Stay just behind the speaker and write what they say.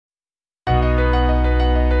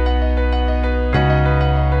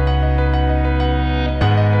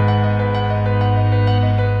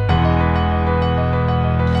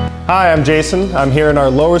Hi, I'm Jason. I'm here in our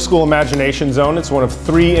lower school imagination zone. It's one of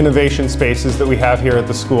 3 innovation spaces that we have here at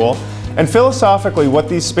the school. And philosophically, what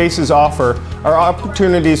these spaces offer are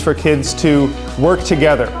opportunities for kids to work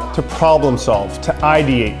together, to problem solve, to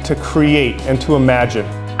ideate, to create, and to imagine.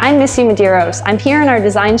 I'm Missy Medeiros. I'm here in our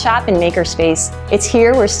design shop in Makerspace. It's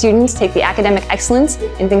here where students take the academic excellence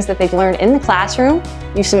and things that they've learned in the classroom,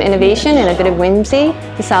 use some innovation and a bit of whimsy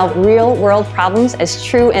to solve real-world problems as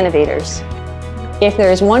true innovators. If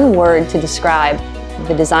there is one word to describe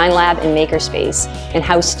the design lab in Makerspace and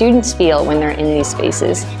how students feel when they're in these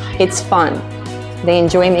spaces, it's fun. They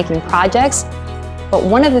enjoy making projects, but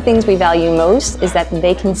one of the things we value most is that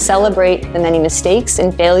they can celebrate the many mistakes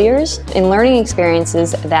and failures and learning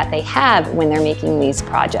experiences that they have when they're making these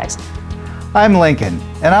projects. I'm Lincoln,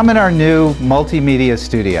 and I'm in our new multimedia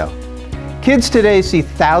studio. Kids today see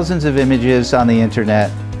thousands of images on the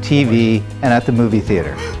internet, TV, and at the movie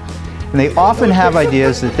theater. And they often have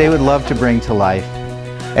ideas that they would love to bring to life.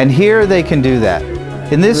 And here they can do that.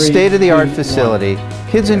 In this state-of-the-art facility,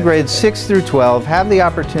 kids in grades 6 through 12 have the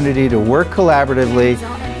opportunity to work collaboratively.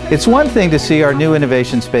 It's one thing to see our new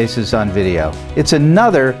innovation spaces on video. It's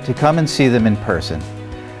another to come and see them in person.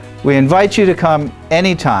 We invite you to come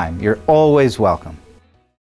anytime. You're always welcome.